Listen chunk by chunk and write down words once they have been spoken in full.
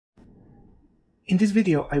In this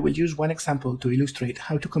video, I will use one example to illustrate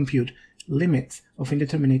how to compute limits of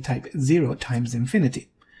indeterminate type 0 times infinity.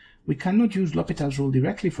 We cannot use L'Hopital's rule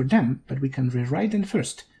directly for them, but we can rewrite them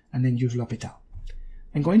first and then use L'Hopital.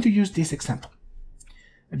 I'm going to use this example.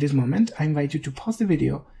 At this moment, I invite you to pause the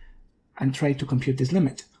video and try to compute this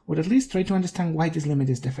limit, or at least try to understand why this limit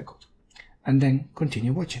is difficult, and then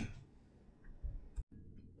continue watching.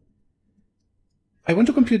 I want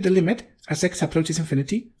to compute the limit as x approaches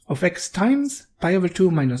infinity of x times pi over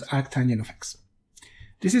 2 minus arctangent of x.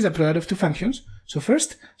 This is a product of two functions, so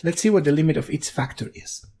first let's see what the limit of each factor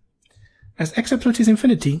is. As x approaches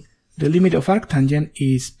infinity, the limit of arctangent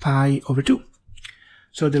is pi over 2.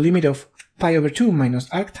 So the limit of pi over 2 minus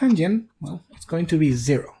arctangent, well, it's going to be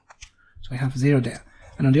 0. So I have 0 there.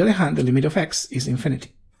 And on the other hand, the limit of x is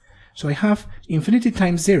infinity. So I have infinity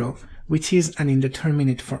times 0, which is an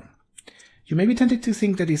indeterminate form. You may be tempted to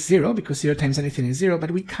think that it's 0 because 0 times anything is 0,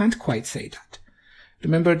 but we can't quite say that.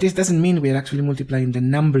 Remember, this doesn't mean we are actually multiplying the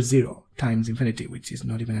number 0 times infinity, which is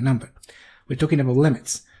not even a number. We're talking about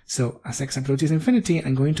limits. So as x approaches infinity,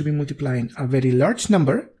 I'm going to be multiplying a very large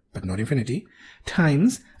number, but not infinity,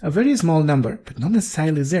 times a very small number, but not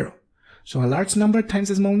necessarily 0. So a large number times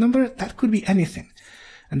a small number, that could be anything.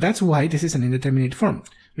 And that's why this is an indeterminate form.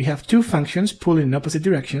 We have two functions pulling in opposite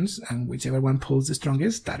directions, and whichever one pulls the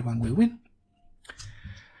strongest, that one will win.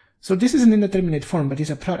 So this is an indeterminate form, but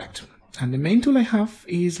it's a product. And the main tool I have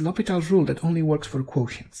is L'Hopital's rule that only works for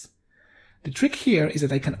quotients. The trick here is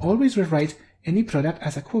that I can always rewrite any product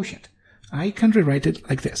as a quotient. I can rewrite it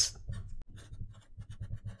like this.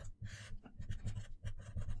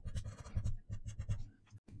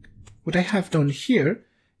 What I have done here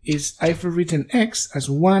is I've rewritten x as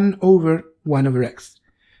 1 over x,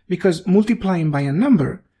 because multiplying by a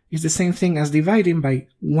number is the same thing as dividing by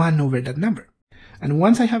 1 over that number. And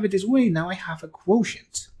once I have it this way, now I have a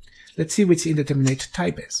quotient. Let's see which indeterminate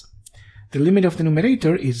type is. The limit of the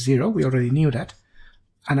numerator is 0, we already knew that.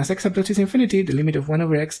 And as x approaches infinity, the limit of 1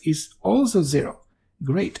 over x is also 0.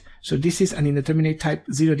 Great. So this is an indeterminate type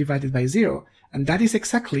 0 divided by 0, and that is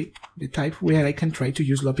exactly the type where I can try to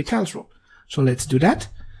use L'Hopital's rule. So let's do that.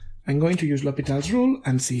 I'm going to use L'Hopital's rule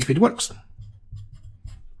and see if it works.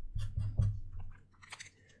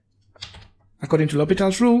 According to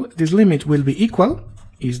L'Hopital's rule, this limit will be equal,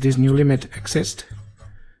 is this new limit exist,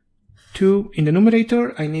 to, in the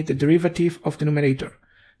numerator, I need the derivative of the numerator.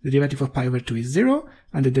 The derivative of pi over 2 is 0,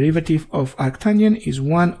 and the derivative of arctangent is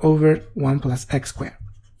 1 over 1 plus x squared.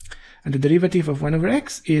 And the derivative of 1 over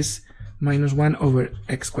x is minus 1 over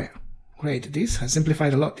x squared. Great, this has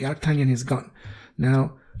simplified a lot. The arctangent is gone.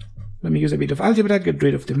 Now, let me use a bit of algebra, get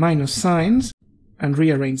rid of the minus signs, and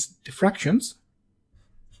rearrange the fractions.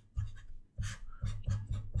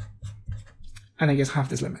 And I just have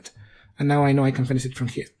this limit. And now I know I can finish it from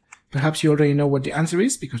here. Perhaps you already know what the answer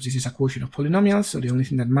is, because this is a quotient of polynomials, so the only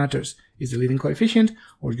thing that matters is the leading coefficient,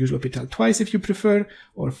 or use L'Hopital twice if you prefer,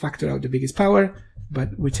 or factor out the biggest power,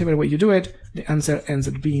 but whichever way you do it, the answer ends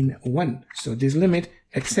up being 1. So this limit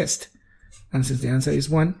exists. And since the answer is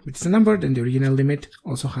 1, which is a number, then the original limit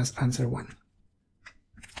also has answer 1.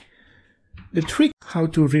 The trick how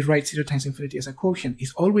to rewrite 0 times infinity as a quotient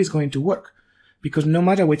is always going to work, because no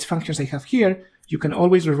matter which functions I have here, you can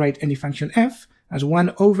always rewrite any function f as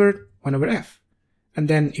 1 over f. And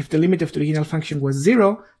then if the limit of the original function was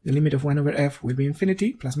 0, the limit of 1 over f will be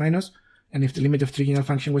infinity, plus minus. And if the limit of the original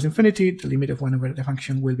function was infinity, the limit of 1 over the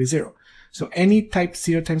function will be 0. So any type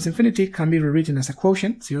 0 times infinity can be rewritten as a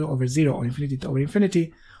quotient, 0 over 0 or infinity over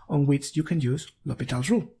infinity, on which you can use L'Hopital's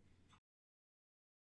rule.